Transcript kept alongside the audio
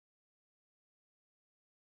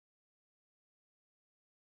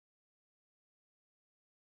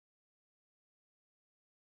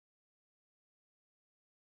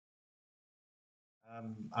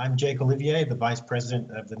I'm Jake Olivier, the Vice President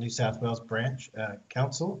of the New South Wales Branch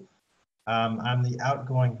Council. I'm the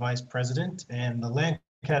outgoing Vice President, and the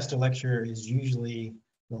Lancaster Lecture is usually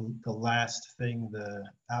the last thing the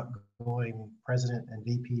outgoing President and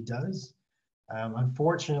VP does.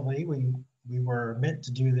 Unfortunately, we were meant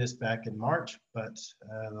to do this back in March, but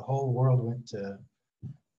the whole world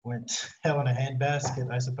went hell in a handbasket,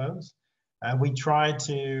 I suppose. We tried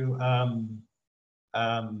to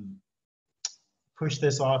push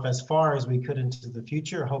this off as far as we could into the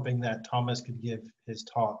future, hoping that Thomas could give his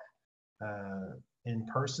talk in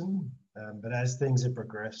person. But as things have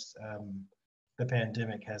progressed, the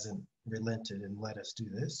pandemic hasn't relented and let us do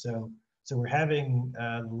this. So we're having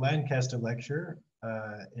the Lancaster Lecture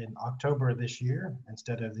in October this year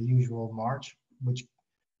instead of the usual March, which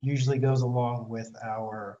usually goes along with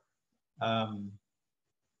our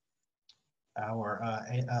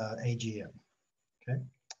AGM. Okay.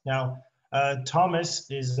 Now, Thomas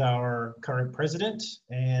is our current president,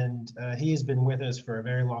 and he has been with us for a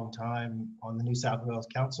very long time on the New South Wales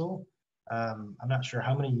Council. I'm not sure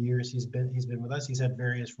how many years he's been with us. He's had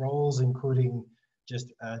various roles, including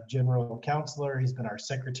just a general counselor. He's been our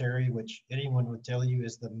secretary, which anyone would tell you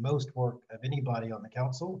is the most work of anybody on the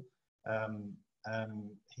council.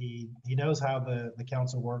 He knows how the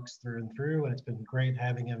council works through and through, and it's been great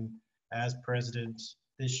having him as president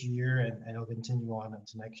this year, and he'll continue on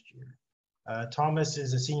into next year. Thomas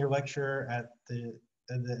is a senior lecturer at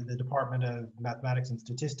the Department of Mathematics and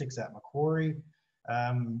Statistics at Macquarie.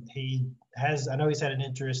 I know he's had an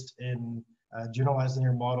interest in generalized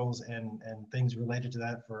linear models and things related to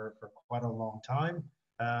that for quite a long time.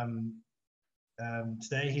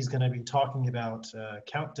 Today he's going to be talking about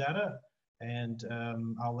count data, and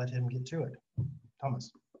I'll let him get to it.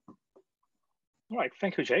 Thomas. All right,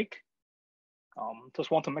 thank you, Jake.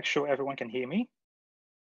 Just want to make sure everyone can hear me.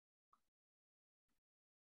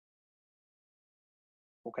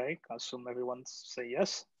 Okay, I assume everyone say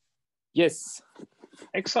yes. Yes.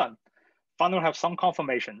 Excellent. Finally have some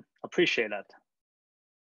confirmation. Appreciate that.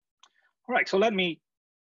 All right, so let me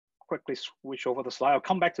quickly switch over the slide. I'll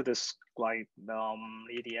come back to this slide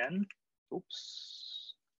at the end.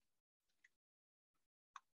 Oops.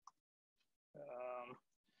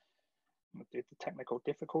 The technical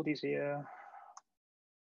difficulties here.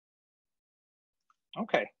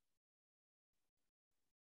 Okay.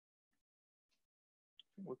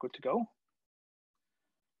 We're good to go.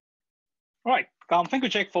 All right. Thank you,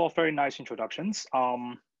 Jake, for very nice introductions.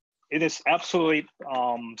 It is absolutely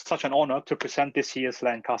such an honor to present this year's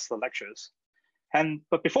Lancaster Lectures.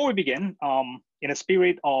 But before we begin, in a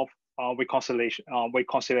spirit of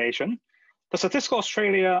reconciliation, the Statistical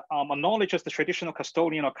Australia acknowledges the traditional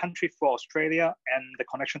custodian of country for Australia and the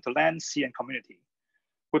connection to land, sea, and community.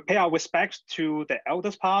 We pay our respects to the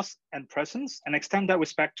elders past and present, and extend that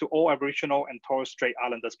respect to all Aboriginal and Torres Strait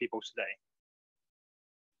Islanders peoples today.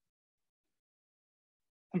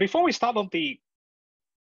 And before we start on the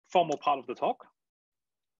formal part of the talk,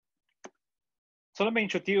 so let me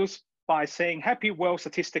introduce by saying Happy World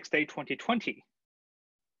Statistics Day 2020.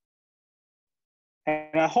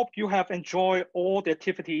 And I hope you have enjoyed all the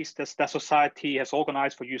activities that society has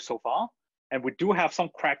organized for you so far. And we do have some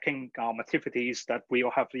cracking activities that we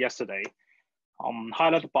all have yesterday,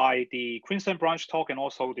 highlighted by the Queensland branch talk and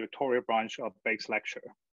also the Victoria branch of Bake's lecture.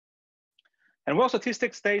 And World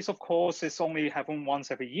Statistics Days, of course, is only happening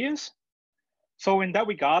once every year. So in that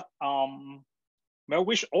regard, may I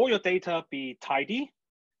wish all your data be tidy.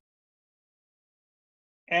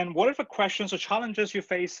 And whatever questions or challenges you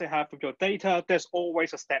face to have with your data, there's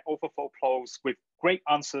always a Stack Overflow clause with great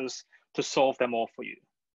answers to solve them all for you.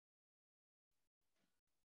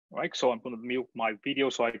 All right, so I'm going to mute my video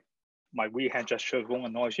so my weird hand gestures won't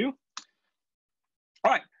annoy you.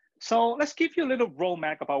 All right, so let's give you a little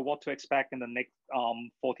roadmap about what to expect in the next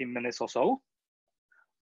 14 minutes or so.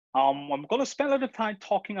 I'm going to spend a little time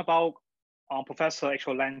talking about Professor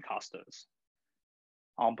H.O. Lancaster's,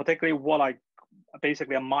 particularly what I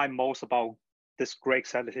basically admire most about this great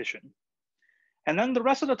statistician. And then the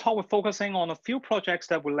rest of the talk, we're focusing on a few projects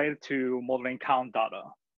that relate to modeling count data,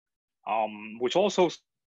 which also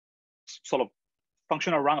sort of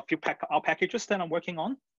function around a few packages that I'm working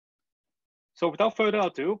on. So without further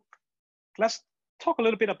ado, let's talk a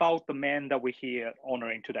little bit about the man that we're here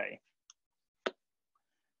honoring today.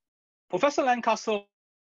 Professor Lancaster,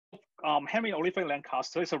 Henry Oliver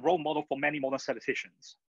Lancaster, is a role model for many modern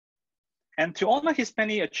statisticians. And to honor his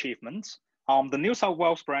many achievements, the New South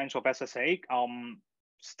Wales branch of SSA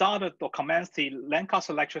started or commenced the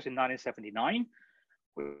Lancaster Lectures in 1979,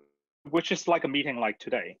 which is like a meeting like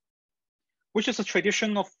today, which is a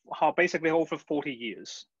tradition of basically over 40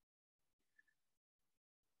 years.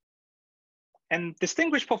 And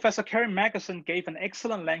distinguished Professor Kerry Magnuson gave an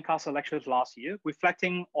excellent Lancaster lecture last year,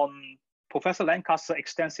 reflecting on Professor Lancaster's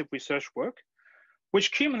extensive research work,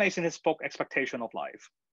 which culminates in his book, Expectation of Life.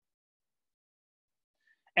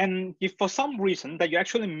 And if for some reason that you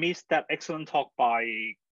actually missed that excellent talk by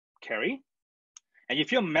Kerry, and if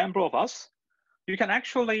you're a member of us, you can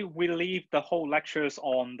actually relive the whole lectures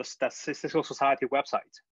on the Statistical Society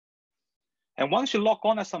website. And once you log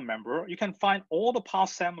on as a member, you can find all the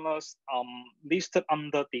past seminars listed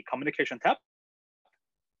under the communication tab.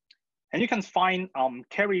 And you can find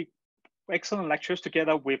Kerry excellent lectures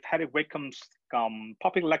together with Hattie Wickham's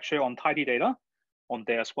public lecture on tidy data on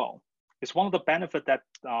there as well. It's one of the benefits that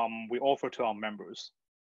we offer to our members.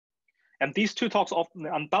 And these two talks are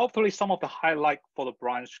undoubtedly some of the highlight for the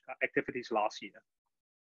branch activities last year.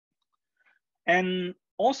 And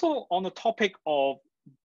also on the topic of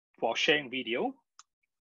sharing video,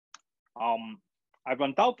 I've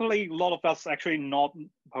undoubtedly a lot of us actually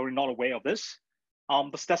probably not aware of this.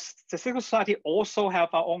 The Statistical Society also have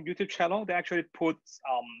our own YouTube channel. They actually put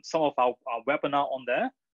some of our webinar on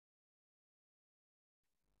there.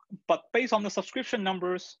 But based on the subscription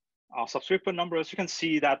numbers, you can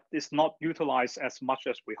see that it's not utilized as much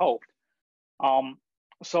as we hoped.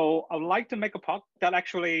 So I would like to make a point that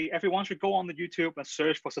actually everyone should go on the YouTube and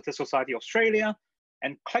search for Statistical Society Australia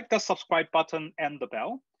and click the subscribe button and the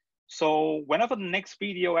bell. So whenever the next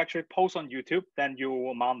video actually posts on YouTube, then you will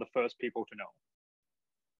among the first people to know.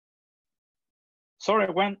 Sorry, I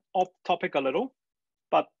went off topic a little,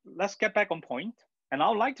 but let's get back on point. And I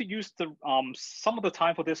would like to use some of the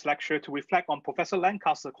time for this lecture to reflect on Professor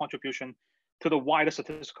Lancaster's contribution to the wider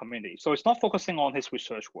statistical community. So it's not focusing on his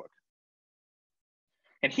research work.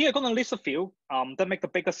 And here I'm going to list a few that make the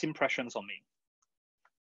biggest impressions on me.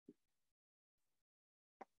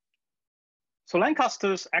 So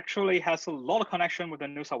Lancaster's actually has a lot of connection with the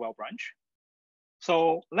New South Wales branch.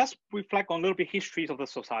 So let's reflect on a little bit histories of the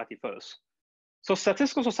society first. So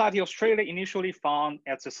Statistical Society Australia initially found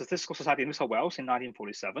at the Statistical Society of New South Wales in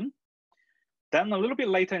 1947. Then a little bit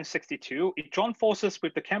later in 1962, it joined forces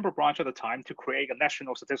with the Canberra branch at the time to create a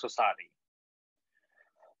National Statistical Society.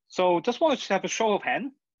 So just want to have a show of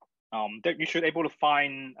hand that you should be able to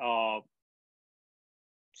find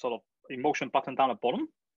sort of emotion button down at the bottom.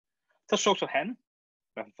 Just shows of hand,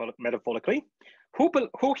 metaphorically.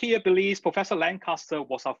 Who here believes Professor Lancaster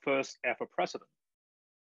was our first ever president?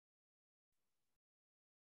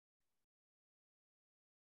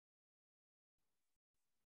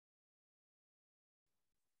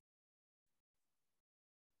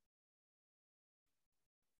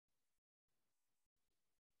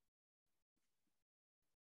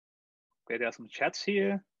 Okay, there are some chats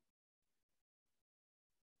here.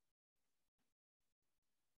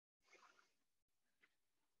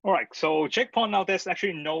 All right, so Jake pointed out there's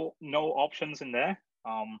actually no options in there.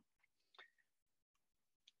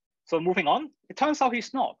 So moving on, it turns out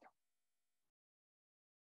he's not.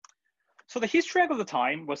 So the history of the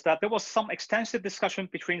time was that there was some extensive discussion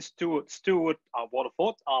between Stuart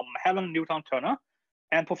Waterford, Helen Newton-Turner,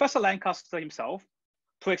 and Professor Lancaster himself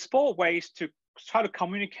to explore ways to try to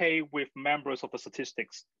communicate with members of the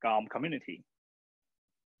statistics community.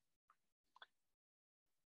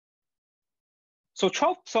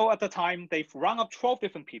 So at the time, they've rung up 12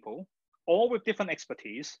 different people, all with different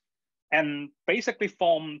expertise, and basically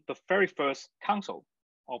formed the very first council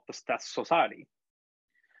of the Stats Society.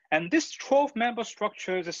 And this 12-member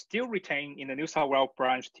structure is still retained in the New South Wales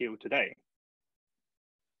branch till today.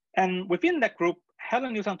 And within that group,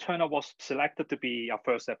 Helen Newton-Turner was selected to be our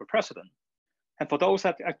first ever president. And for those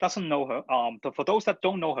that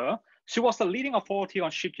don't know her, she was the leading authority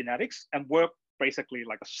on sheep genetics and worked basically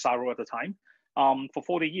like a SARO at the time for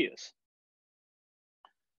 40 years.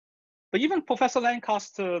 But even Professor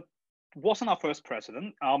Lancaster wasn't our first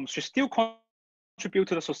president. She still contributed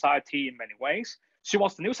to the society in many ways. She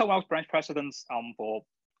was the New South Wales branch president for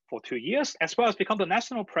 2 years, as well as become the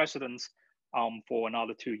national president for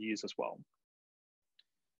another 2 years as well.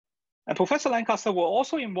 And Professor Lancaster was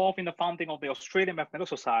also involved in the founding of the Australian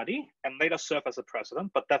Mathematical Society and later served as a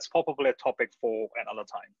president, but that's probably a topic for another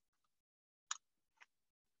time.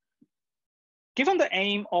 Given the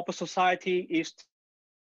aim of the society is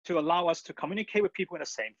to allow us to communicate with people in the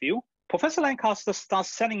same field, Professor Lancaster starts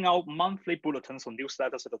sending out monthly bulletins or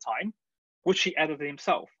newsletters at the time, which he edited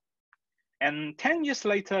himself. And 10 years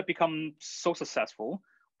later, become so successful,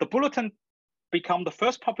 the bulletin became the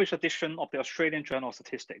first published edition of the Australian Journal of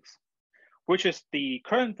Statistics, which is the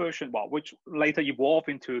current version, well, which later evolved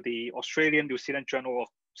into the Australian New Zealand Journal of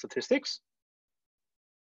Statistics.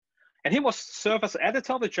 And he was served as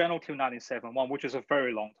editor of the journal till 1971, which is a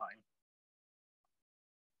very long time.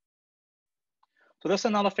 So that's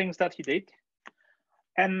another thing that he did.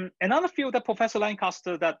 And another field that Professor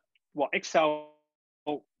Lancaster that excelled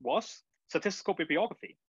was statistical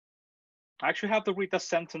bibliography. I actually have to read the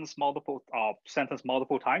sentence multiple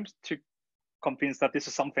times to convince that this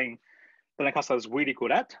is something that Lancaster is really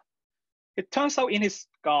good at. It turns out in his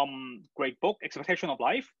great book, Expectation of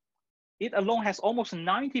Life, it alone has almost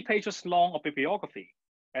 90 pages long of bibliography,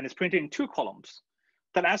 and it's printed in 2 columns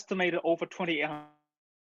that estimated over 2,800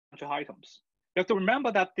 items. You have to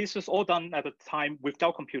remember that this was all done at a time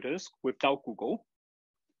without computers, without Google.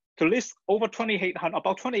 To list over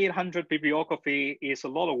about 2,800 bibliography is a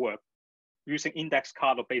lot of work using index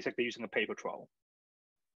card or basically using a paper trail.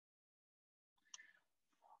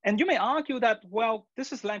 And you may argue that, well,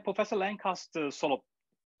 this is Professor Lancaster's sort of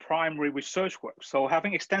primary research work. So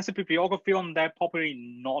having extensive bibliography on that probably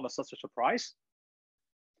not such a surprise.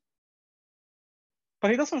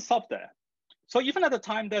 But it doesn't stop there. So even at the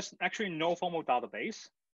time, there's actually no formal database.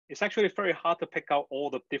 It's actually very hard to pick out all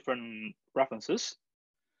the different references.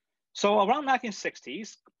 So around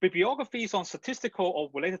 1960s, bibliographies on statistical or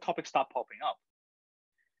related topics start popping up.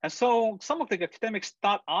 And so some of the academics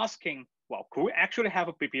start asking, well, could we actually have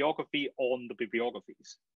a bibliography on the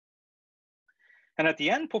bibliographies? And at the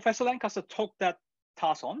end, Professor Lancaster took that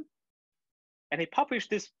task on, and he published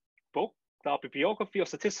this book, The Bibliography of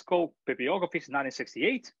Statistical Bibliographies in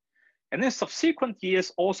 1968. And in subsequent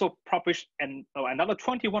years also published another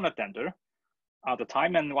 21 addenda at the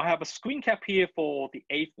time. And I have a screen cap here for the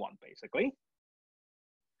 8th one, basically.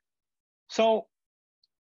 So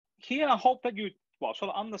here I hope that you sort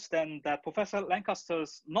of understand that Professor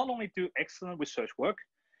Lancaster's not only do excellent research work,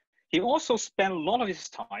 he also spent a lot of his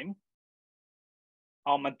time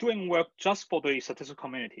doing work just for the statistical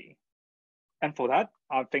community. And for that,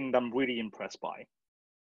 I think I'm really impressed by.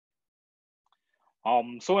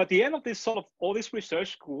 So at the end of this all this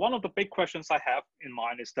research, one of the big questions I have in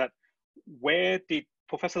mind is that where did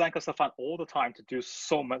Professor Lancaster find all the time to do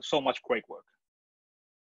so much great work?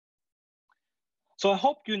 So I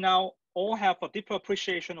hope you now all have a deeper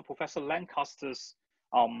appreciation of Professor Lancaster's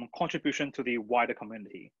contribution to the wider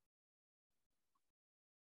community.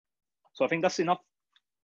 So I think that's enough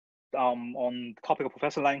on the topic of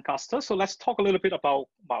Professor Lancaster. So let's talk a little bit about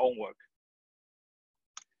my own work.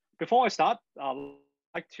 Before I start, I'd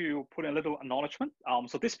like to put in a little acknowledgement.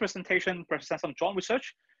 So this presentation presents some joint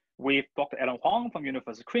research with Dr. Alan Huang from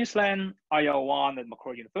University of Queensland, Aya Wan at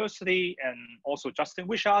Macquarie University, and also Justin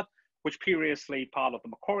Wishart, which previously part of the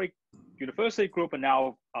Macquarie University group and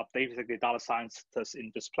now basically data scientists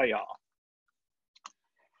in display are.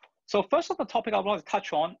 So first of the topic I would like to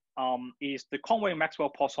touch on is the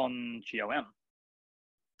Conway-Maxwell-Poisson GLM.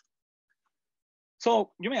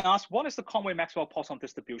 So you may ask, what is the Conway-Maxwell-Poisson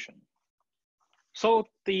distribution? So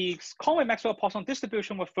the Conway-Maxwell-Poisson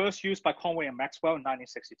distribution was first used by Conway and Maxwell in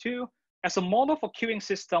 1962 as a model for queuing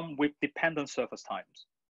system with dependent surface times.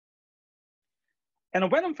 And a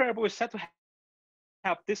random variable is said to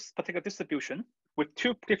have this particular distribution with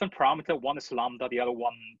 2 different parameters. One is lambda, the other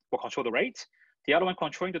one will control the rate. The other one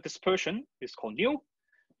controlling the dispersion is called nu.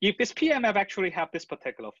 If this PMF actually have this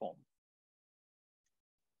particular form.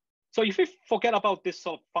 So if you forget about this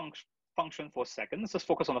sort of function for a second, let's just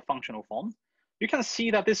focus on the functional form. You can see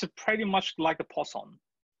that this is pretty much like the Poisson.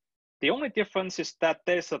 The only difference is that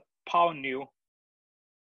there's a power nu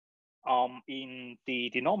in the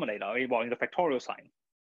denominator, well, in the factorial sign.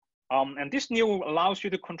 And this nu allows you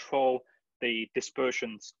to control the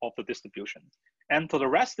dispersions of the distribution. And for the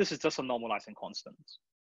rest, this is just a normalizing constant.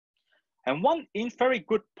 And one very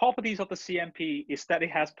good properties of the CMP is that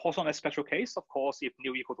it has Poisson as special case, of course, if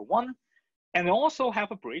nu equal to 1. And it also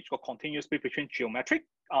have a bridge or continuous bridge between geometric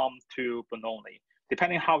to Bernoulli,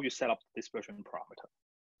 depending how you set up the dispersion parameter.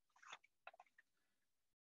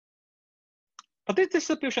 But this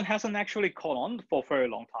distribution hasn't actually caught on for a very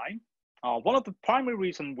long time. One of the primary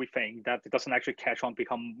reasons we think that it doesn't actually catch on,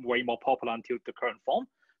 become way more popular until the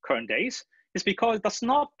current days, is because it does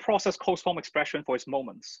not process closed form expression for its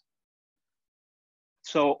moments.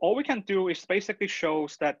 So all we can do is basically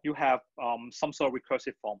shows that you have some sort of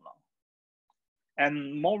recursive formula.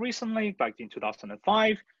 And more recently, like in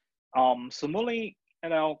 2005, Sumuli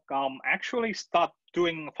actually start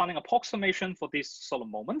finding approximation for these sort of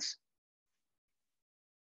moments.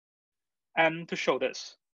 And to show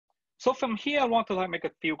this. So from here, I want to make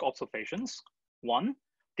a few observations. One,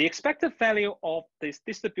 the expected value of this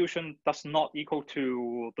distribution does not equal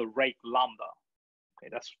to the rate lambda.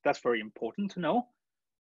 Okay, that's very important to know.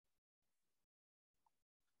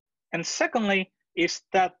 And secondly, is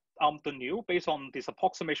that the nu, based on this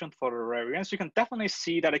approximation for the variance, you can definitely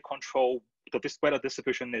see that it controls whether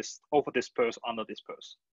distribution is over dispersed or under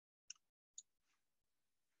dispersed.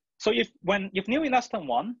 So if nu is less than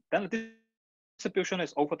 1, then the distribution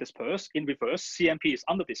is overdispersed. In reverse, CMP is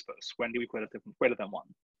underdispersed when nu is greater than 1.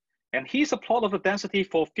 And here's a plot of the density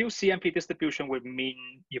for few CMP distribution with mean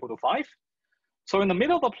equal to 5. So in the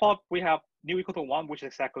middle of the plot, we have nu equal to 1, which is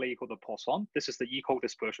exactly equal to Poisson. This is the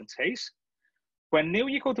eco-dispersion case. When nu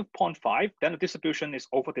equal to 0.5, then the distribution is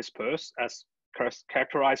overdispersed as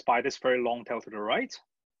characterized by this very long tail to the right.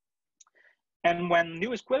 And when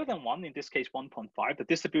nu is greater than 1, in this case 1.5, the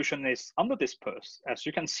distribution is underdispersed. As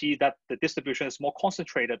you can see that the distribution is more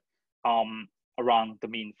concentrated around the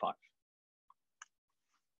mean 5.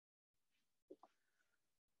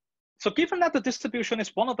 So given that the distribution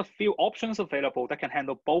is one of the few options available that can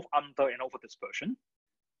handle both under and over dispersion,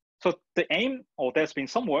 so the aim, or there's been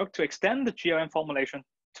some work to extend the GLM formulation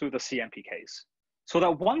to the CMP case, so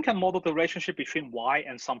that one can model the relationship between Y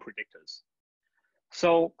and some predictors.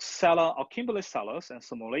 So Kimberly Sellers and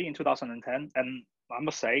Samuli in 2010, and I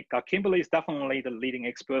must say, Kimberly is definitely the leading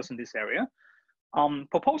expert in this area,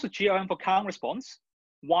 proposed a GLM for current response,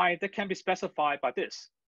 Y that can be specified by this.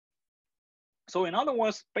 So in other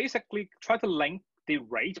words, basically try to link the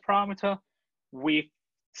rate parameter with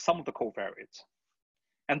some of the covariates.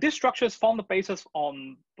 And these structures form the basis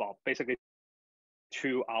on, well, basically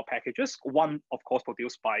 2 R packages. One, of course,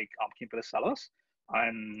 produced by Kimberly Sellers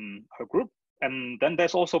and her group. And then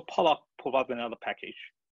there's also Pollard provided another package.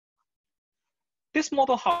 This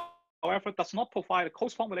model, however, does not provide a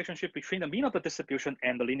close-form relationship between the mean of the distribution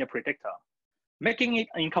and the linear predictor, making it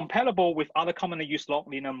incompatible with other commonly used log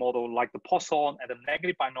linear model like the Poisson and the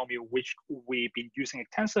negative binomial, which we've been using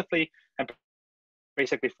extensively and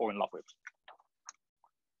basically fall in love with.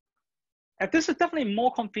 And this is definitely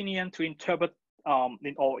more convenient to interpret and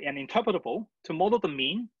interpretable to model the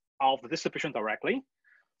mean of the distribution directly.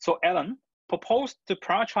 So Alan proposed to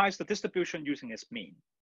prioritize the distribution using its mean.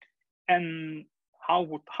 And how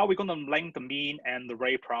we're going to link the mean and the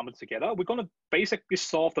rate parameter together? We're going to basically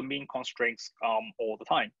solve the mean constraints all the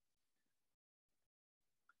time.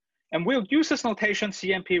 And we'll use this notation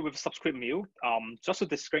CMP with subscript mu just to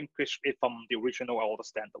distinguish it from the original or the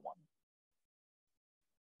standard one.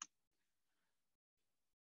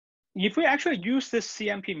 If we actually use this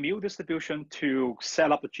CMP mu distribution to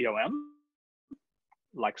set up the GLM,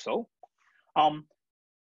 like so,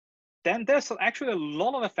 then there's actually a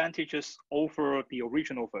lot of advantages over the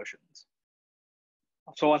original versions.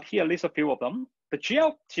 So here, at least a few of them. The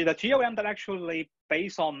GLM that actually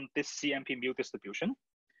based on this CMP mu distribution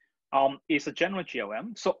is a general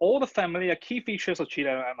GLM. So all the familiar key features of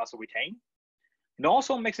GLM are retained. It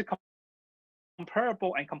also makes it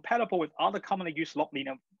comparable and compatible with other commonly used log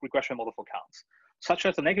linear regression model for counts, such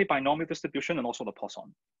as the negative binomial distribution and also the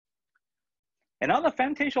Poisson. Another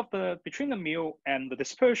advantage of between the mu and the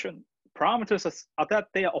dispersion parameters are that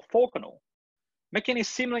they are orthogonal, making it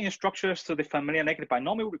similar in structures to the familiar negative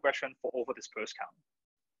binomial regression for over-dispersed count.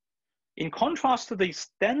 In contrast to the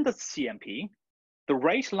standard CMP, the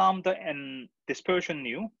rate lambda and dispersion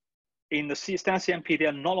nu in the standard CMP, they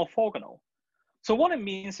are not orthogonal. So what it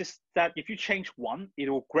means is that if you change one, it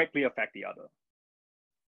will greatly affect the other.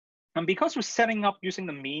 And because we're setting up using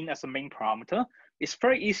the mean as the main parameter, it's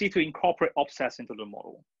very easy to incorporate offsets into the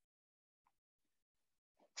model.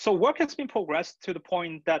 So work has been progressed to the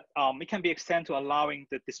point that it can be extended to allowing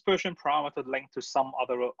the dispersion parameter linked to some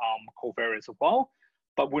other covariates as well,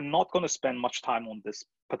 but we're not going to spend much time on this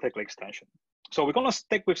particular extension. So we're going to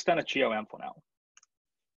stick with standard GLM for now.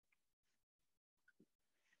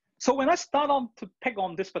 So when I start on to pick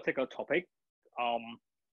on this particular topic,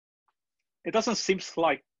 it seems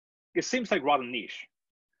like rather niche.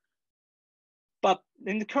 But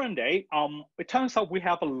in the current day, it turns out we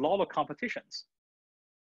have a lot of competitions.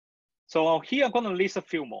 So here I'm going to list a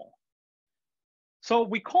few more. So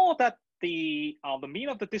we call that the mean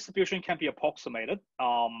of the distribution can be approximated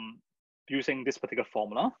using this particular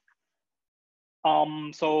formula.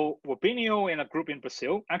 So Rubinho and a group in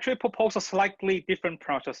Brazil actually proposed a slightly different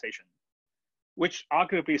parameterization, which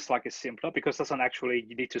arguably is slightly simpler because it doesn't actually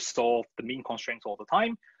you need to solve the mean constraints all the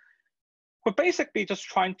time. We're basically just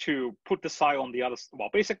trying to put the psi on the other, well,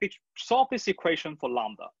 basically solve this equation for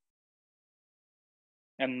lambda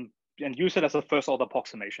and use it as a first order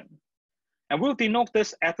approximation. And we'll denote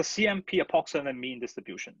this as the CMP approximate mean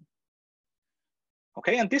distribution.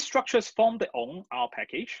 Okay, and these structures form their own R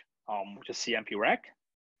package, which is CMP rec.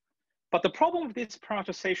 But the problem with this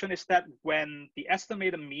parameterization is that when the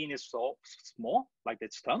estimated mean is so small, like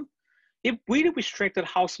this term, it really restricted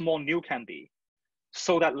how small nu can be,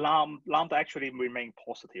 so that lambda actually remain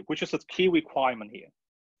positive, which is a key requirement here.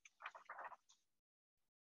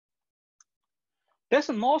 There's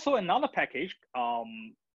also another package.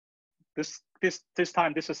 This this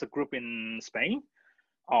time, this is a group in Spain.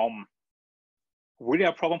 Really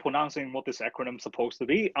a problem pronouncing what this acronym is supposed to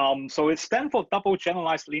be. So it stands for Double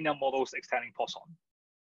Generalized Linear Models Extending Poisson.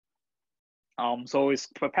 So it's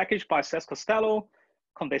packaged by Cesc Costello,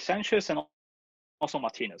 Conway-Sanchez, and also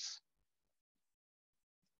Martinez.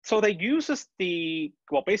 So they uses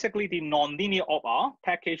basically the nonlinear op-R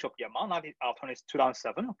package of Yamaha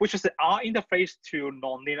 2007, which is the R interface to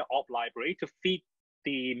nonlinear op library to feed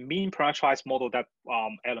the mean parameterized model that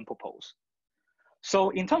Alan proposed. So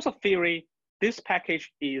in terms of theory, this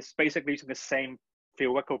package is basically the same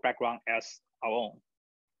theoretical background as our own.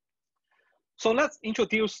 So let's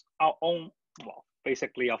introduce our own,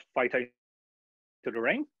 basically a fighter to the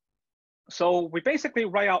ring. So we basically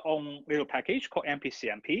write our own little package called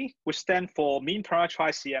MPCMP, which stands for mean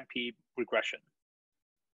parameterized CMP regression.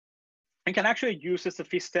 You can actually use this to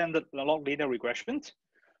fit standard log linear regression.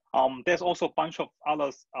 There's also a bunch of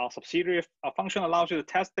other subsidiary function allows you to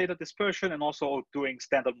test data dispersion and also doing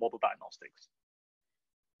standard model diagnostics.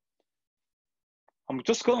 I'm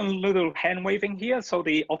just going a little hand waving here. So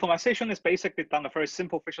the optimization is basically done a very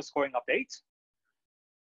simple Fisher scoring update.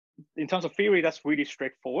 In terms of theory, that's really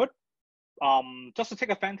straightforward. Just to take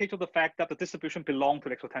advantage of the fact that the distribution belongs to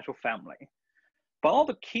the exponential family. But all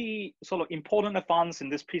the key sort of important advance in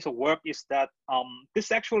this piece of work is that this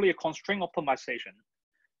is actually a constraint optimization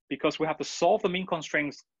because we have to solve the mean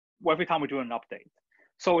constraints every time we do an update.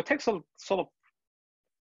 So it takes a sort of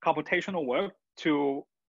computational work to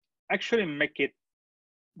actually make it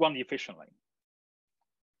run efficiently.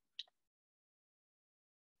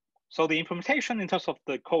 So the implementation in terms of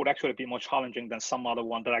the code actually be more challenging than some other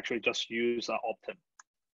one that actually just use Optim.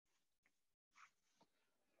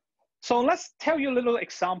 So let's tell you little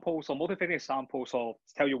examples or motivating examples or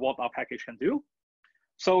tell you what our package can do.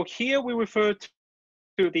 So here we refer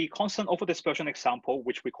to the constant overdispersion example,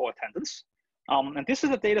 which we call attendance. And this is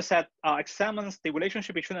a data set examines the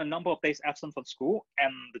relationship between the number of days absent from school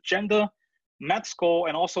and the gender, math score,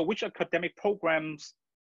 and also which academic programs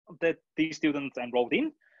that these students enrolled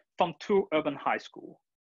in from two urban high schools.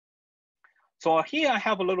 So here I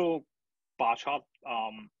have a little bar chart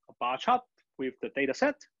with the data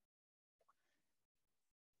set.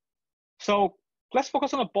 So let's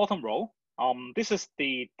focus on the bottom row. This is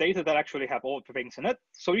the data that actually have all the things in it.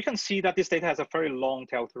 So you can see that this data has a very long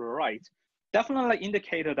tail to the right, definitely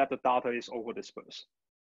indicator that the data is over-dispersed.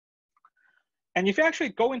 And if you actually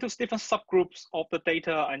go into different subgroups of the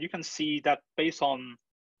data, and you can see that based on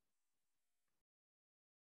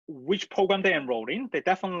which program they enroll in, they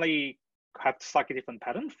definitely have slightly different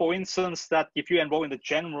pattern. For instance, that if you enroll in the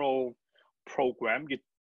general program,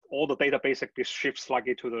 all the data basically shifts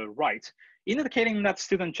slightly to the right, indicating that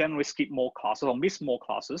students generally skip more classes or miss more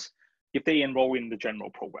classes if they enroll in the general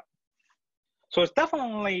program. So it's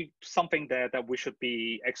definitely something there that we should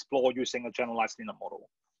be explore using a generalized linear model.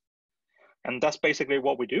 And that's basically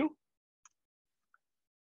what we do.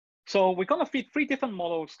 So we're gonna feed three different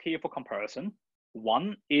models here for comparison.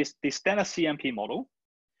 One is the standard CMP model.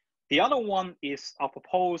 The other one is our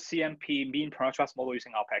proposed CMP mean parameterized model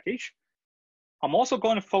using our package. I'm also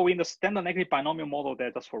going to throw in the standard negative binomial model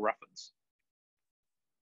there just for reference.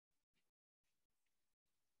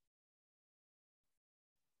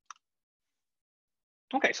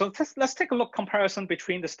 Okay, so let's take a look comparison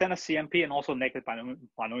between the standard CMP and also negative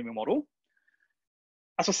binomial model.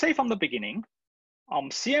 As I say from the beginning, the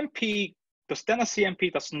standard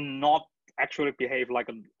CMP does not actually behave like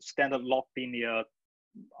a standard log linear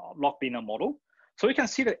model. So you can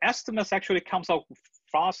see the estimates actually comes out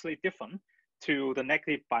vastly different to the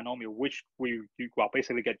negative binomial, which we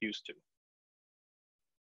basically get used to.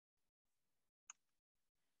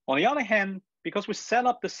 On the other hand, because we set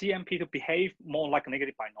up the CMP to behave more like a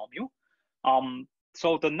negative binomial,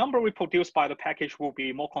 so the number we produce by the package will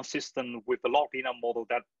be more consistent with the log linear model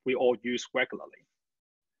that we all use regularly.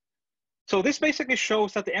 So this basically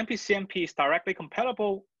shows that the MPCMP is directly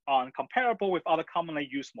comparable with other commonly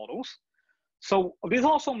used models. So this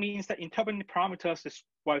also means that interpreting parameters is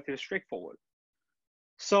relatively straightforward.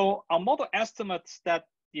 So our model estimates that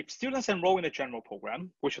if students enroll in the general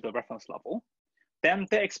program, which is the reference level, then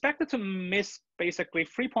they're expected to miss basically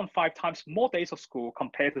 3.5 times more days of school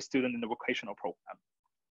compared to students in the vocational program.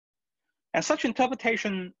 And such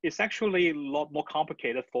interpretation is actually a lot more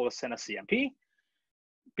complicated for the standard CMP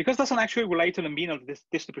because it doesn't actually relate to the mean of this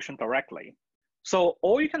distribution directly. So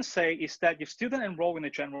all you can say is that if students enroll in the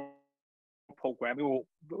general program, they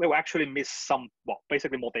will actually miss some,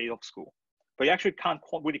 basically more days of school. But you actually can't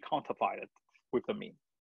really quantify it with the mean.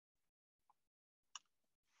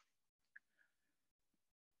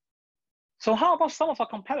 So how about some of our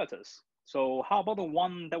competitors? So how about the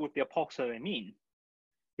one that would be approximately mean?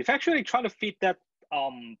 If you actually try to feed that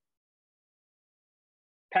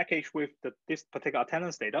package with this particular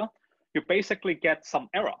attendance data, you basically get some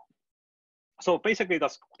error. So basically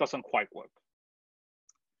that doesn't quite work.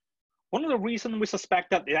 One of the reasons we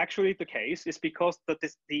suspect that it's actually the case is because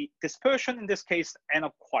the dispersion in this case end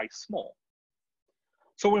up quite small.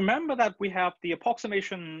 So remember that we have the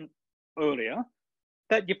approximation earlier,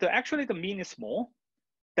 that if actually the mean is small,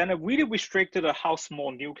 then it really restricted to how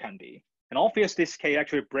small nu can be. And obviously this can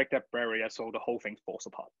actually break that barrier, so the whole thing falls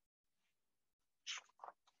apart.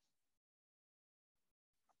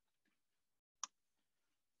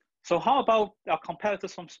 So how about our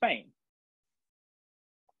competitors from Spain?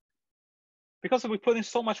 Because we put in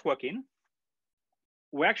so much work in,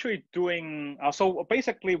 we're actually doing, so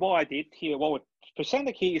basically what I did here, what we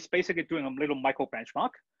presented here is basically doing a little micro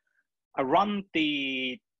benchmark. I run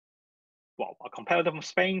a competitor from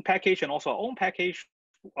Spain package and also our own package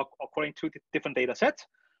according to the different data sets.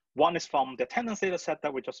 One is from the attendance data set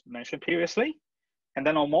that we just mentioned previously. And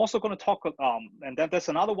then I'm also going to talk, and then there's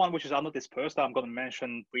another one which is underdispersed that I'm going to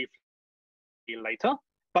mention briefly later.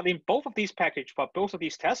 But in both of these packages, for both of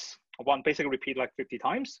these tests, one basically repeat like 50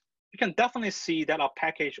 times, you can definitely see that our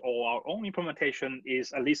package or our own implementation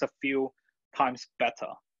is at least a few times better.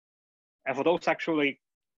 And for those actually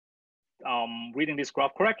reading this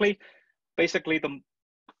graph correctly, basically the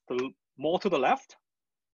more to the left,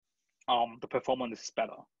 the performance is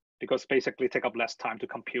better because basically take up less time to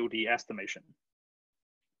compute the estimation.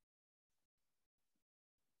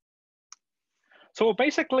 So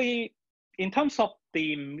basically, in terms of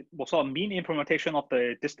the sort of mean implementation of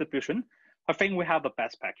the distribution, I think we have the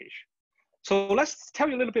best package. So let's tell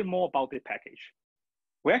you a little bit more about the package.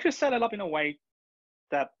 We actually set it up in a way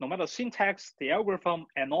that no matter the syntax, the algorithm,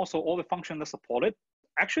 and also all the functions that support it,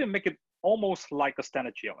 actually make it almost like a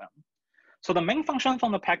standard GLM. So the main function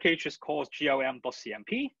from the package is called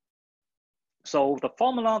glm.cmp. So the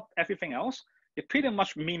formula, everything else, it pretty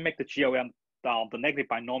much mimic the GLM, the negative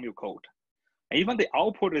binomial code. And even the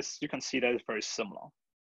output is, you can see that it's very similar.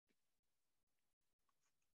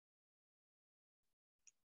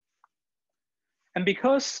 And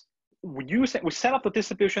because we set up the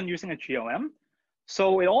distribution using a GLM,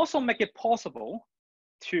 so it also makes it possible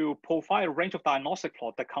to provide a range of diagnostic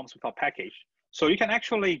plot that comes with our package. So you can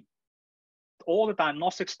actually, all the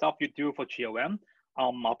diagnostic stuff you do for GLM,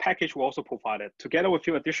 our package will also provide it, together with a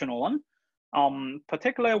few additional one.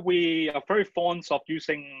 Particularly, we are very fond of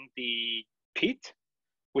using the PIT,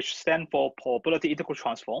 which stands for probability integral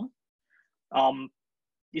transform.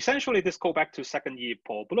 Essentially, this goes back to second year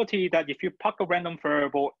probability that if you plug a random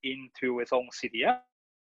variable into its own CDF,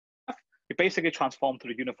 it basically transforms to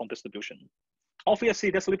the uniform distribution. Obviously,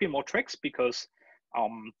 there's a little bit more tricks because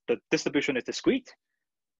the distribution is discrete,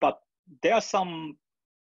 but there are some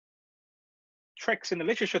tricks in the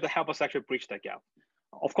literature that help us actually bridge that gap.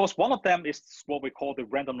 Of course, one of them is what we call the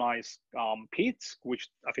randomized PITs, which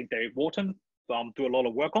I think Dave Wharton do a lot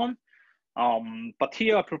of work on. But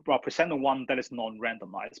here I present the one that is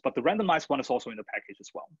non-randomized, but the randomized one is also in the package as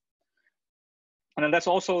well. And then there's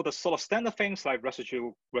also the sort of standard things like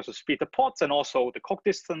residue versus speed the plots, and also the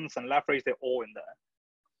co-distance and leverage, they're all in there.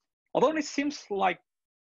 Although it seems like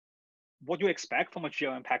what you expect from a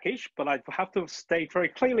GLM package, but I have to state very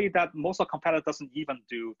clearly that most of the competitor doesn't even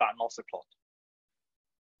do diagnostic plot.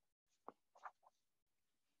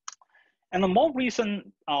 And the more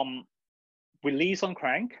recent release on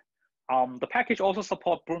Crank, the package also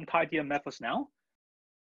supports Broom tidier methods now.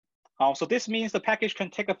 So this means the package can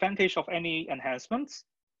take advantage of any enhancements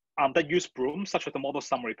that use Broom, such as the model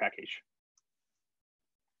summary package.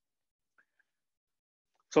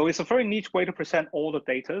 So it's a very neat way to present all the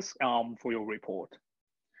data for your report.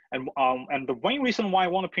 And the main reason why I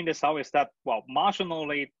want to print this out is that, well,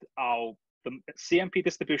 marginally, the CMP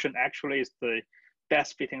distribution actually is the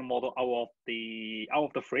best fitting model out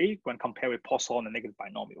of the three when compared with Poisson and negative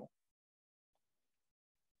binomial.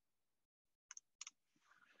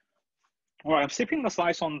 All right, I'm skipping the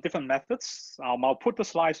slides on different methods. I'll put the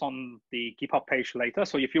slides on the GitHub page later.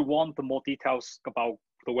 So if you want the more details about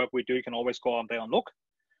the work we do, you can always go on there and look.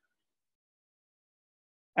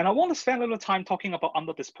 And I want to spend a little time talking about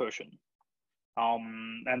underdispersion.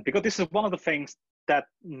 And because this is one of the things that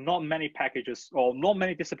not many packages or not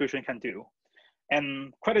many distribution can do.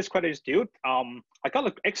 And credit is due. I got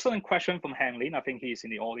an excellent question from Han Lin. I think he's in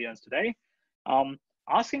the audience today,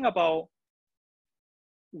 asking about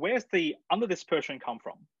where's the underdispersion come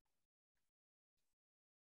from?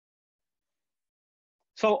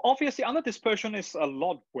 So obviously underdispersion is a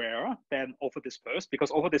lot rarer than overdispersed because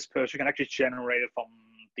overdispersion can actually generate it from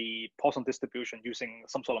the Poisson distribution using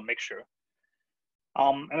some sort of mixture.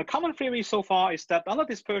 And a common theory so far is that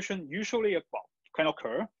underdispersion usually can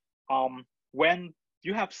occur when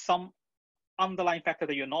you have some underlying factor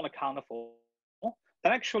that you're not accounted for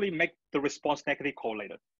that actually make the response negatively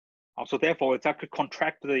correlated. So therefore, it's actually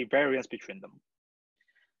contract the variance between them.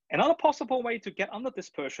 Another possible way to get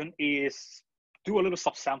underdispersion is do a little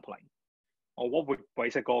subsampling, or what we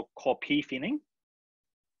basically call p-thinning.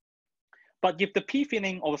 But if the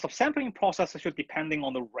p-thinning or the subsampling process is depending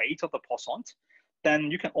on the rate of the Poisson, then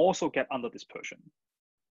you can also get underdispersion.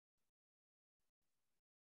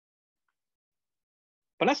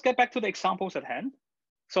 But let's get back to the examples at hand.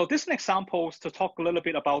 So this is an example to talk a little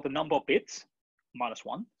bit about the number of bits,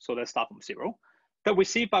 -1, so let's start from 0, that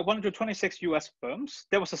received by 126 US firms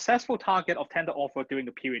that was a successful target of tender offer during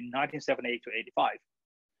the period 1978 to 85.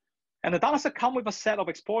 And the data set come with a set of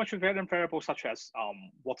exploratory variables such as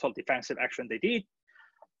what sort of defensive action they did,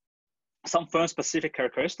 some firm-specific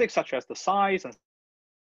characteristics such as the size and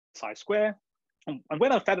size square, and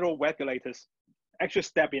whether federal regulators actually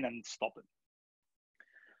step in and stop it.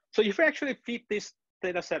 So if we actually feed this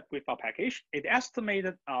data set with our package, it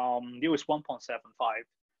estimated mu is 1.75.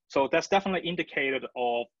 So that's definitely indicated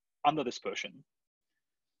of underdispersion.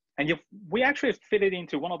 And if we actually fit it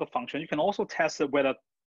into one of the functions, you can also test it whether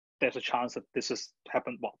there's a chance that this has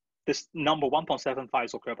happened. Well, this number 1.75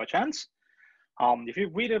 is occurred by chance. If you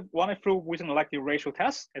run it through using a likelihood ratio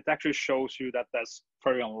test, it actually shows you that that's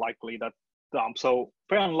very unlikely that, so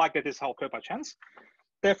very unlikely this occurred by chance,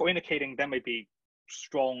 therefore indicating there may be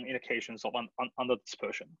strong indications of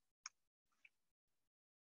underdispersion.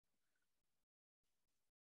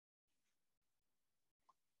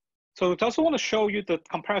 So I also want to show you the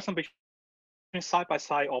comparison between side by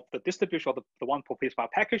side of the distribution of the one proposed by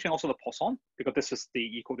package and also the Poisson, because this is the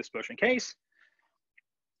equal dispersion case.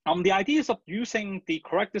 The ideas of using the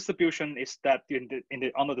correct distribution is that in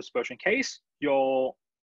the underdispersion case, your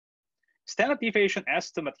standard deviation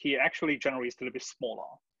estimate here actually generally is a little bit smaller.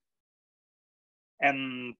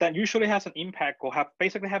 And that usually has an impact, or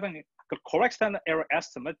basically having a correct standard error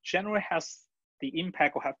estimate generally has the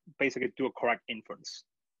impact of basically do a correct inference.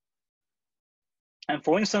 And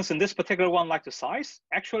for instance, in this particular one, like the size,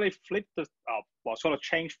 actually flip the, sort of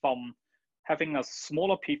change from having a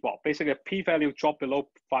smaller basically a p-value drop below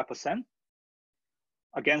 5%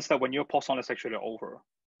 against that when your Poisson is actually over.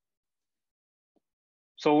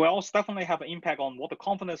 So we also definitely have an impact on what the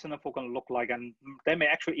confidence interval can look like, and they may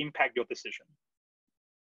actually impact your decision.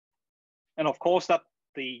 And of course, that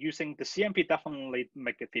using the CMP definitely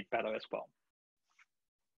make it fit better as well.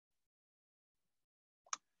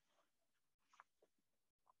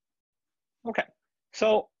 Okay,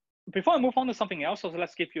 so before I move on to something else, so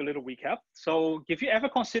let's give you a little recap. So if you ever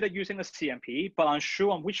consider using a CMP, but unsure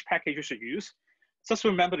on which package you should use, just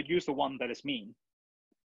remember to use the one that is mean.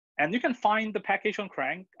 And you can find the package on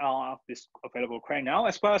Crank, this available Crank now,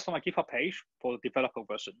 as well as on my GitHub page for the developer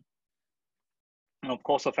version. And of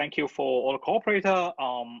course, a thank you for all the cooperator,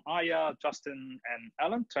 Aya, Justin, and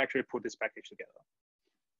Alan to actually put this package together.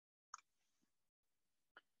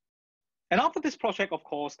 And after this project, of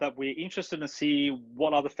course, that we're interested to see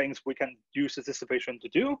what other things we can use this distribution to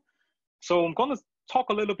do. So I'm going to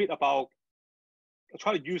talk a little bit about,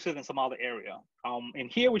 try to use it in some other area. In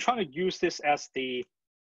here, we're trying to use this as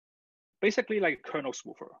basically like a kernel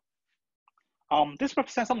smoother. This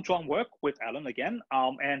represents some joint work with Alan again,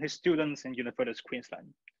 and his students in University of Queensland.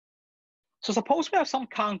 So suppose we have some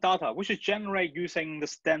count data, which is generated using the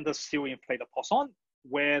standard serial inflated Poisson,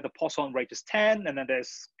 where the Poisson rate is 10, and then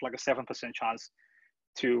there's like a 7% chance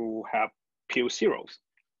to have pure zeros.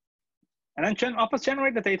 And then after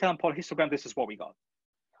generate the data and plot histogram, this is what we got.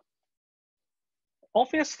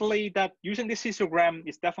 Obviously, that using this histogram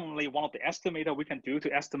is definitely one of the estimator we can do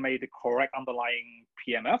to estimate the correct underlying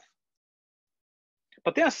PMF.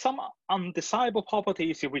 But there are some undesirable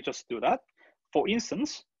properties if we just do that. For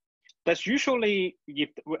instance, that's usually,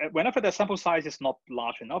 whenever the sample size is not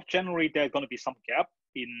large enough, generally there's going to be some gap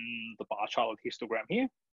in the bar chart histogram here.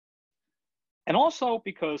 And also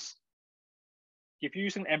because if you're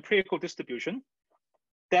using empirical distribution,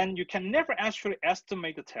 then you can never actually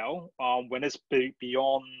estimate the tail when it's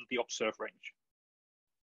beyond the observed range.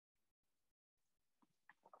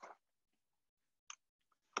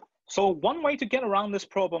 So one way to get around this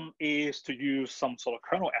problem is to use some sort of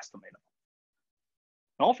kernel estimator.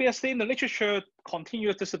 Now, obviously, in the literature,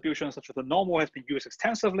 continuous distribution such as the normal has been used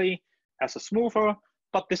extensively as a smoother,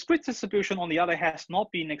 but discrete distribution, on the other hand, has not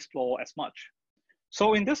been explored as much.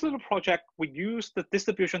 So in this little project, we use the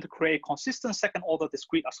distribution to create consistent second-order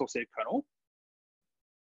discrete associated kernel.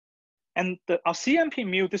 And our CMP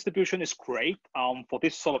mu distribution is great for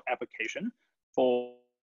this sort of application for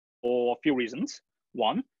a few reasons.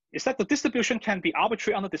 One is that the distribution can be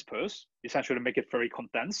arbitrary underdispersed, essentially make it very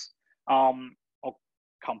condensed or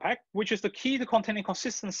compact, which is the key to containing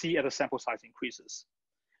consistency as the sample size increases.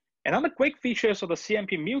 Another great features of the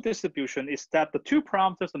CMP mu distribution is that the two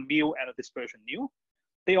parameters, the mu and the dispersion nu,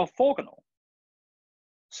 they are orthogonal.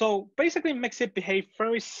 So basically makes it behave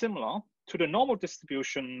very similar to the normal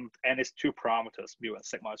distribution and its two parameters, mu and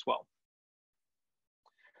sigma as well.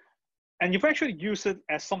 And you've actually used it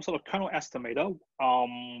as some sort of kernel estimator.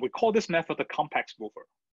 We call this method the compact smoother.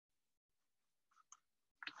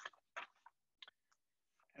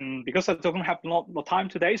 And because I don't have a lot of time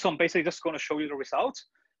today, so I'm basically just going to show you the results.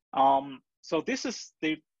 So this is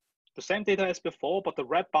the same data as before, but the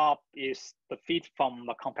red bar is the feed from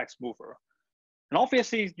the compact smoother. And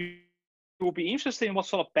obviously, you will be interested in what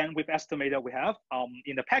sort of bandwidth estimator we have.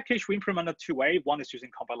 In the package, we implemented two ways. One is using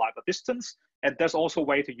compile distance, and there's also a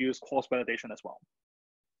way to use cross validation as well.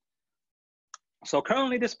 So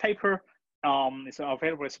currently, this paper is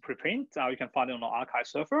available as a preprint. You can find it on the archive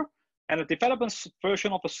server. And the development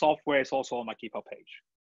version of the software is also on my GitHub page.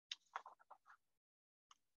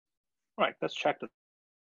 All right, let's check the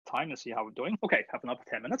time and see how we're doing. Okay, have another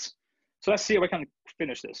 10 minutes. So let's see if we can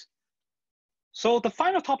finish this. So the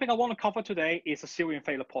final topic I want to cover today is the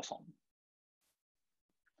serial-inflated Poisson.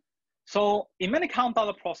 So in many count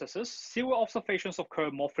data processes, serial observations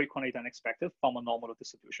occur more frequently than expected from a normal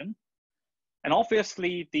distribution. And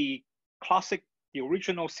obviously the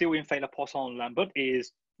original serial-inflated Poisson-Lambert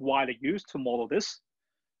is widely used to model this.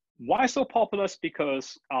 Why so popular is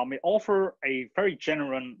because it offers a very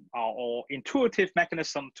general or intuitive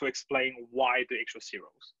mechanism to explain why the actual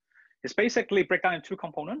zeros. It's basically break down in two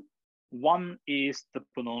components. One is the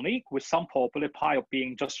Bernoulli with some probability pi of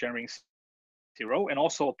being just generating zero, and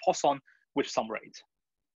also a Poisson with some rate.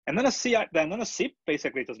 And then a SIP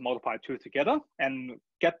basically just multiply two together and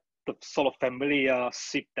get the sort of familiar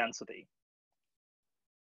SIP density.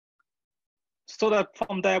 So that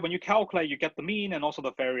from there, when you calculate, you get the mean and also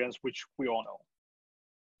the variance, which we all know.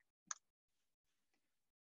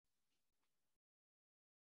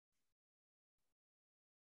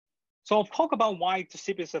 So I'll talk about why the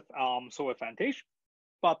SIP is so advantage,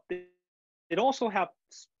 but it also have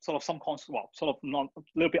sort of some a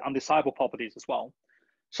little bit undesirable properties as well.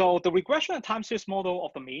 So the regression and time series model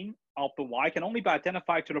of the mean of the y can only be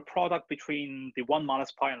identified to the product between the 1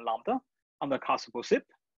 minus pi and lambda under classical SIP.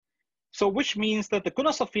 So which means that the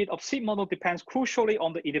goodness of fit of SIP model depends crucially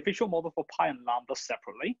on the individual model for pi and lambda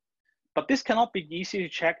separately, but this cannot be easily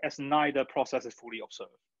checked as neither process is fully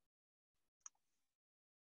observed.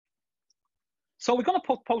 So we're going to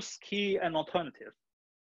propose key and alternative.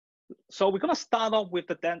 So we're going to start off with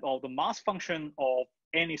the mass function of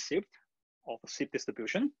any SIP, of the SIP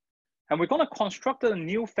distribution, and we're going to construct a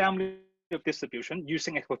new family of distribution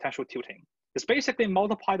using exponential tilting. It's basically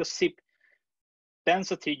multiply the SIP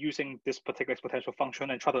density using this particular exponential function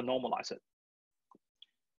and try to normalize it.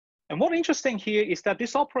 And what's interesting here is that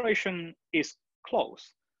this operation is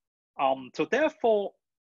closed. So therefore,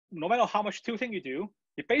 no matter how much tilting you do,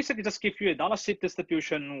 it basically just gives you another SIP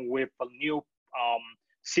distribution with a new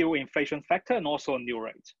zero inflation factor and also a new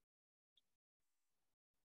rate.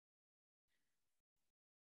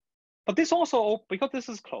 But this also, because this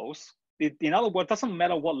is closed, in other words, it doesn't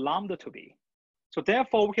matter what lambda to be. So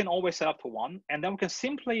therefore, we can always set up to 1, and then we can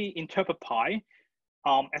simply interpret pi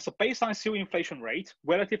as a baseline zero inflation rate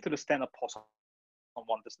relative to the standard Poisson 1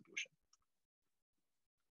 distribution.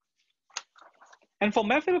 And for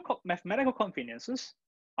mathematical conveniences,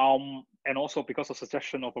 and also because of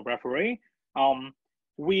suggestion of a referee,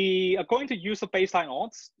 we are going to use the baseline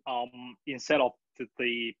odds instead of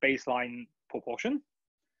the baseline proportion.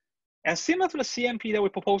 And similar to the CMP that we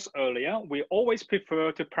proposed earlier, we always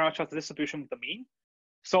prefer to parameterize the distribution with the mean.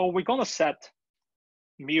 So we're going to set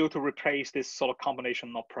mu to replace this sort of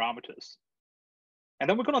combination of parameters. And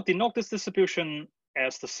then we're going to denote this distribution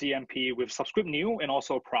as the CMP with subscript nu and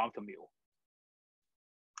also parameter mu.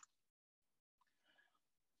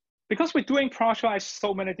 Because we're doing parameterize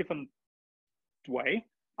so many different ways,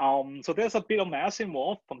 so there's a bit of math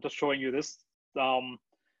involved. I'm just showing you this.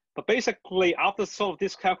 But basically, after sort of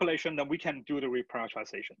this calculation, then we can do the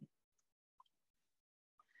reparameterization.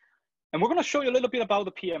 And we're going to show you a little bit about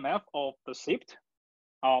the PMF of the SIP.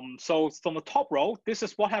 So from the top row, this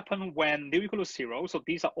is what happened when nu equal to 0. So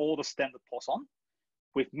these are all the standard Poisson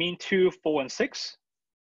with mean 2, 4, and 6.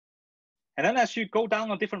 And then as you go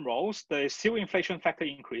down on different rows, the zero inflation factor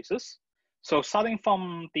increases. So starting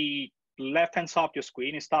from the left-hand side of your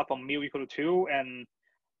screen, it starts from mu equal to 2. And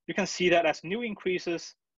you can see that as nu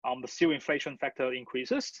increases, the zero inflation factor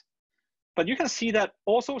increases. But you can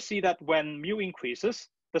also see that when mu increases,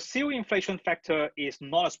 the zero inflation factor is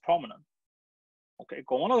not as prominent. Okay,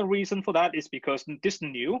 one of the reasons for that is because this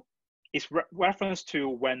nu is reference to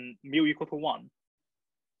when mu equal to 1.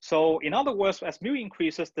 So in other words, as mu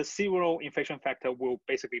increases, the zero inflation factor will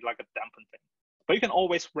basically like a dampen thing. But you can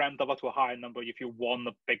always ramp up to a higher number if you want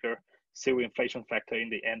a bigger zero inflation factor in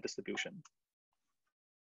the end distribution.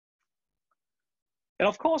 And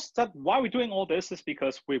of course, why we're doing all this is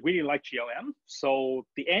because we really like GLM. So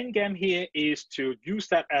the end game here is to use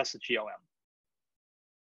that as a GLM.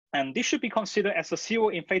 And this should be considered as a zero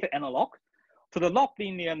inflated analog to the log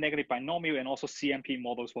linear negative binomial and also CMP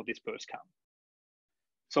models for dispersed count.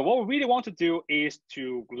 So what we really want to do is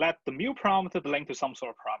to let the mu parameter be linked to some sort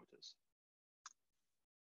of parameters.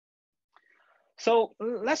 So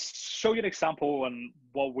let's show you an example on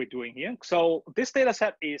what we're doing here. So this data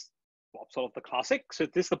set is sort of the classic. So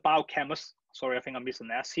this is the biochemist. Sorry, I think I missed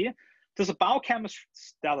an S here. This is a biochemist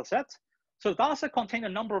data set. So the data set contains a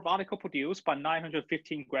number of articles produced by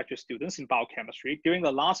 915 graduate students in biochemistry during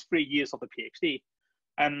the last 3 years of the PhD.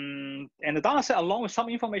 And the data set, along with some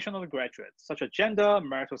information on the graduates, such as gender,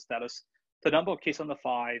 marital status, the number of kids under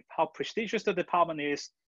 5, how prestigious the department is,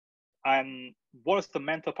 and what is the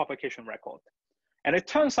mental publication record. And it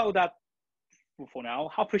turns out that for now,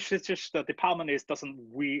 how prestigious the department is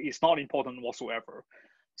is not important whatsoever.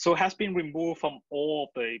 So it has been removed from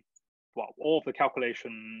all of the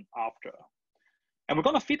calculation after. And we're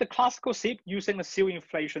going to feed the classical SIP using the zero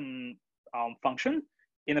inflation function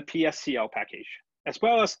in a PSCL package, as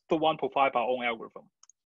well as the one provided by our own algorithm.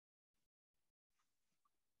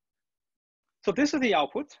 So this is the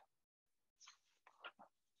output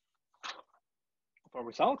of our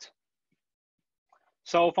result.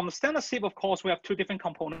 So from the standard SIP, of course, we have two different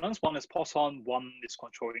components. One is Poisson, one is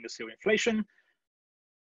controlling the zero inflation.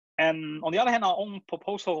 And on the other hand, our own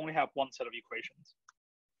proposal only have one set of equations.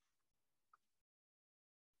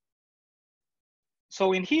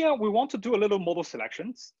 So in here, we want to do a little model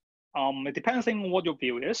selections. It depends on what your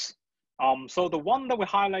view is. So the one that we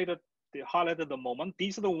highlighted at the moment,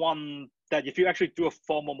 these are the one that if you actually do a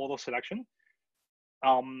formal model selection,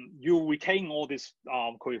 you retain all these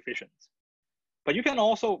coefficients. But you can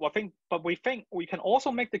also, we think we can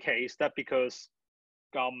also make the case that because,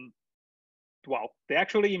 they're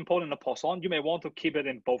actually important in the Poisson, you may want to keep it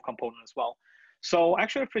in both components as well. So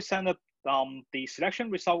actually presented the selection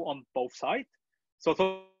result on both sides. So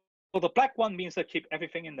the black one means that keep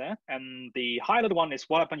everything in there, and the highlighted one is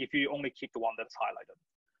what happens if you only keep the one that's highlighted.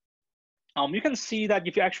 You can see that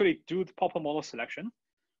if you actually do the proper model selection,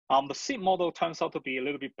 the SIP model turns out to be a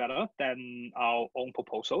little bit better than our own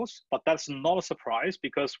proposals, but that's not a surprise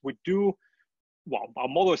because our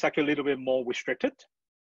model is actually a little bit more restricted.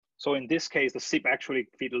 So in this case, the SIP actually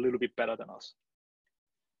fit a little bit better than us.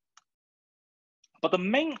 But the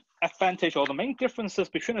main advantage or the main differences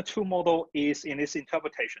between the two models is in its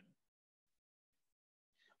interpretation.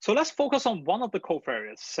 So let's focus on one of the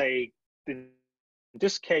covariates. Say, in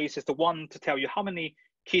this case, is the one to tell you how many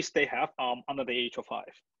kids they have under the age of 5.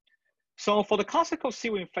 So for the classical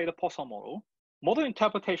zero inflated Poisson model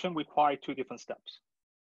interpretation requires 2 different steps.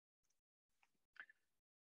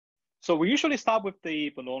 So we usually start with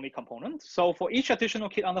the Bernoulli component. So for each additional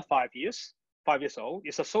kid under 5 years old,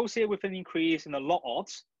 is associated with an increase in the log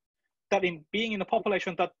odds that in being in a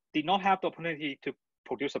population that did not have the opportunity to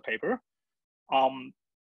produce a paper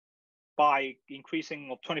by increasing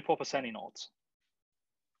of 24% in odds.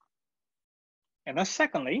 And then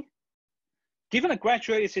secondly, given a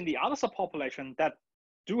graduate is in the other subpopulation that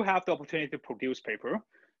do have the opportunity to produce paper,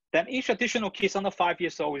 then each additional case under 5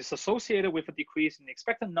 years old is associated with a decrease in the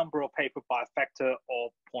expected number of paper by a factor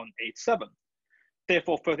of 0.87,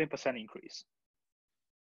 therefore 13% increase.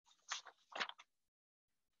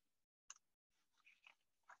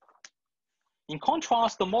 In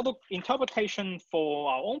contrast, the model interpretation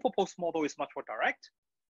for our own proposed model is much more direct.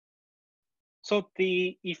 So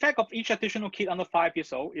the effect of each additional kid under 5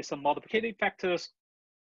 years old is a multiplicative factors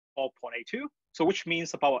of 0.82, so which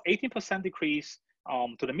means about 18% decrease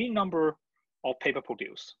to the mean number of paper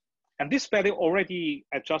produced. And this value already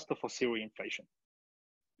adjusted for zero inflation.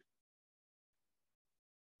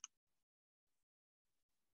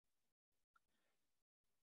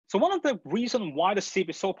 So one of the reasons why the SIP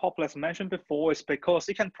is so popular, as mentioned before, is because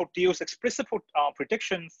it can produce explicit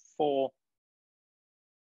prediction for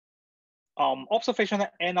observation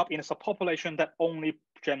that end up in a subpopulation that only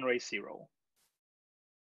generates 0.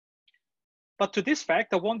 But to this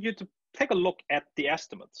fact, I want you to take a look at the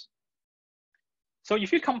estimates. So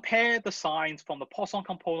if you compare the signs from the Poisson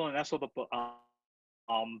component and also the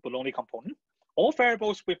Bernoulli component, all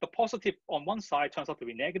variables with the positive on one side turns out to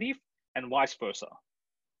be negative and vice versa.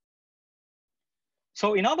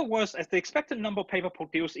 So in other words, as the expected number of paper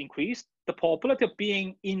produced increase, the probability of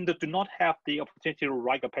being in the do not have the opportunity to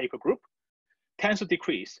write a paper group tends to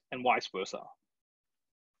decrease and vice versa.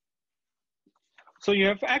 So you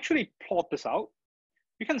have actually plot this out.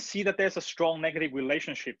 You can see that there's a strong negative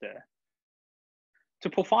relationship there. To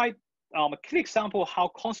provide a clear example of how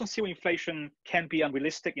constant zero inflation can be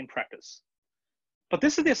unrealistic in practice. But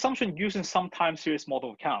this is the assumption using some time series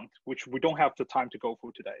model account, which we don't have the time to go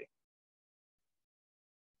through today.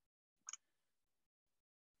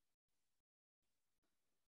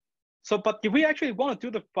 So, but if we actually want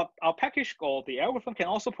to do but our package or the algorithm can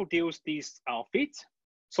also produce these feeds.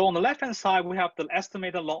 So on the left-hand side, we have the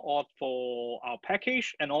estimated log odd for our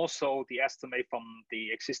package and also the estimate from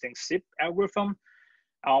the existing SIP algorithm.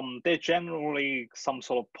 They're generally some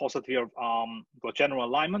sort of positive or general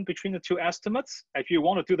alignment between the two estimates. If you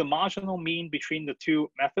want to do the marginal mean between the two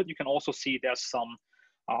methods, you can also see there's some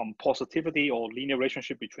positivity or linear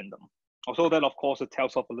relationship between them. Although that, of course, it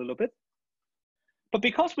tells off a little bit. But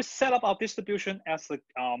because we set up our distribution as a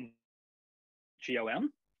GLM,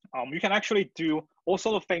 you can actually do all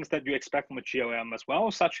sort of things that you expect from a GLM as well,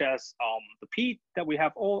 such as the P that we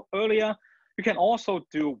have earlier. You can also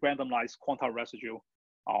do randomized quantile residue,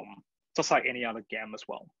 just like any other GAM as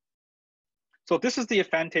well. So this is the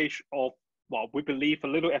advantage of, well, we believe a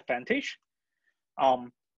little advantage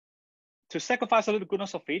to sacrifice a little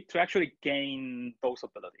goodness of it to actually gain those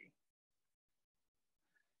ability.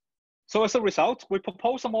 So as a result, we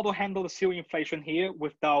propose a model handle the zero inflation here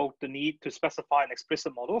without the need to specify an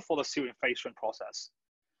explicit model for the zero inflation process.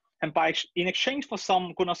 And in exchange for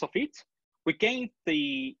some goodness of it, we gain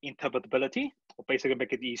the interpretability, or basically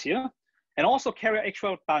make it easier, and also carry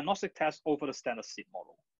actual diagnostic tests over the standard SIP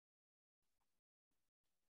model.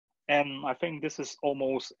 And I think this is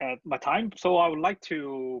almost at my time. So I would like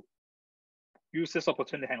to use this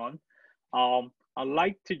opportunity, hang on. I'd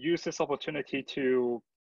like to use this opportunity to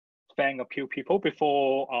thank a few people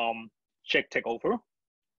before Jake take over.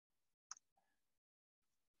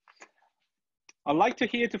 I'd like to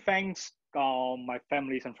thank my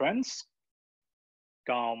families and friends.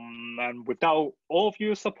 And without all of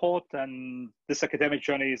your support, and this academic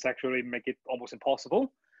journey is actually make it almost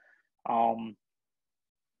impossible. And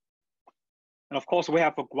of course, we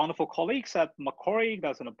have wonderful colleagues at Macquarie,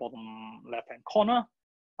 that's in the bottom left-hand corner.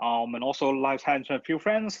 And also like a few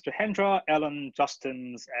friends, Jahendra, Ellen,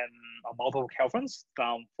 Justin's, and multiple Calvins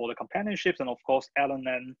for the companionships, and of course, Ellen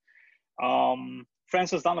and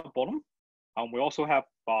Francis down at the bottom. We also have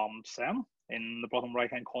Sam in the bottom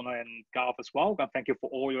right-hand corner and Garth as well. And thank you for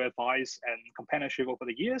all your advice and companionship over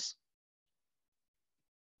the years.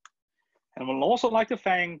 And we'll also like to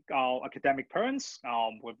thank our academic parents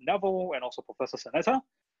with Neville and also Professor Sanetta.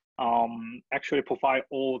 Actually provide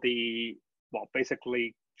all the, well,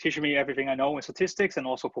 basically teaching me everything I know in statistics and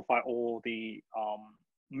also provide all the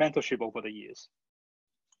mentorship over the years.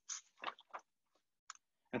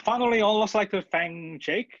 And finally, I'd also like to thank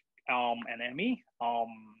Jake and Emmy.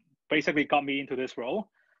 Basically got me into this role.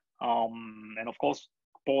 And of course,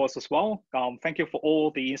 Boris as well. Thank you for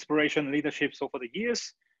all the inspiration and leaderships over the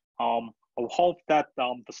years. I hope that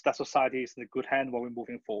the Stat Society is in a good hand while we're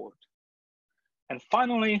moving forward. And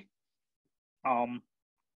finally,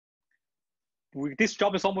 this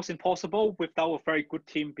job is almost impossible without a very good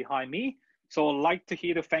team behind me. So I'd like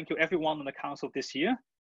to thank you everyone on the council this year.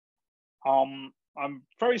 I'm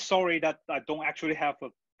very sorry that I don't actually have a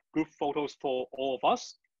group photos for all of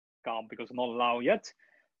us because I'm not allowed yet.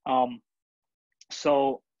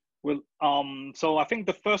 So I think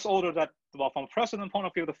the first order that, well, from a president point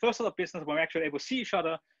of view, the first order of business when we're actually able to see each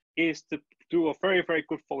other is to do a very, very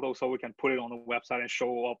good photo so we can put it on the website and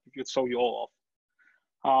show you all off.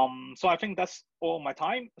 So I think that's all my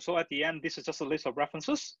time. So at the end, this is just a list of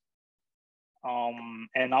references.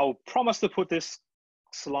 And I'll promise to put this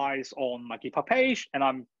slides on my GitHub page, and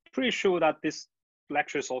I'm pretty sure that this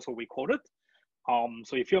lecture is also recorded.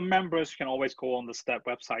 So if you're members, you can always go on the STEP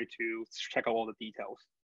website to check out all the details.